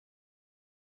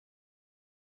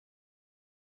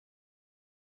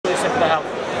to have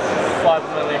 5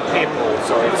 million people,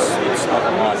 so it's not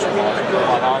a large market.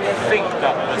 But I think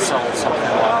that we sold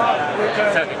something like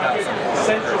 30,000.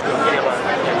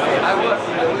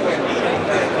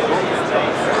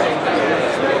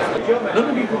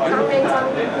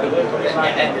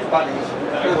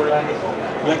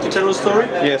 You like to tell a story?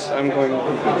 Yes, I'm going.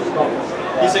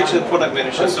 He's actually a product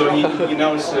manager, so he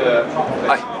knows.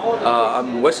 Hi,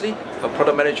 I'm Wesley, a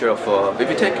product manager of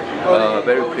Vivitek.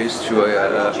 Very pleased to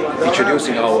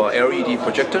introducing our LED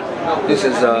projector. This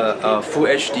is a Full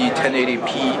HD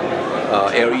 1080p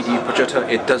LED projector.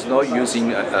 It does not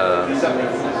using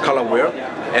color wear,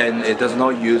 and it does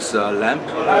not use lamp.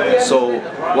 So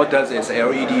what does is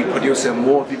LED produce a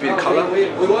more vivid color.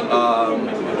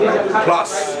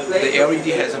 Plus the LED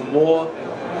has a more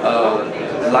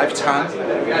lifetime.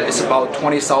 It's about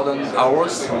 20,000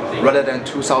 hours rather than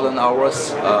 2,000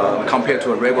 hours compared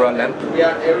to a regular lamp.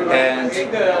 And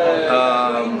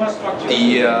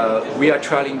we are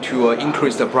trying to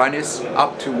increase the brightness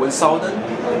up to 1,000.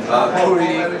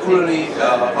 Currently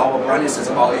our brightness is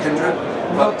about 800,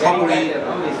 but probably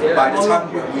by the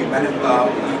time we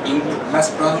in mass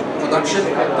production,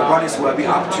 the brightness will be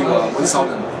up to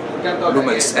 1,000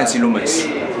 lumens, Ansi lumens.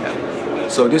 Yeah.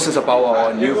 So this is about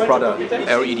our new product,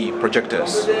 LED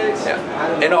projectors. Yeah.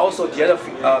 And also the other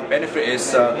benefit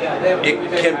is it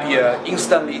can be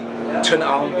instantly turn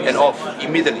on and off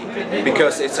immediately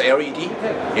because it's LED.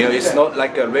 You know, it's not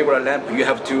like a regular lamp. You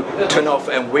have to turn off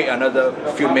and wait another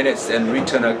few minutes and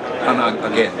return on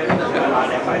again.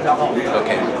 Yeah.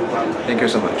 Okay. Thank you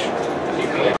so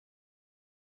much.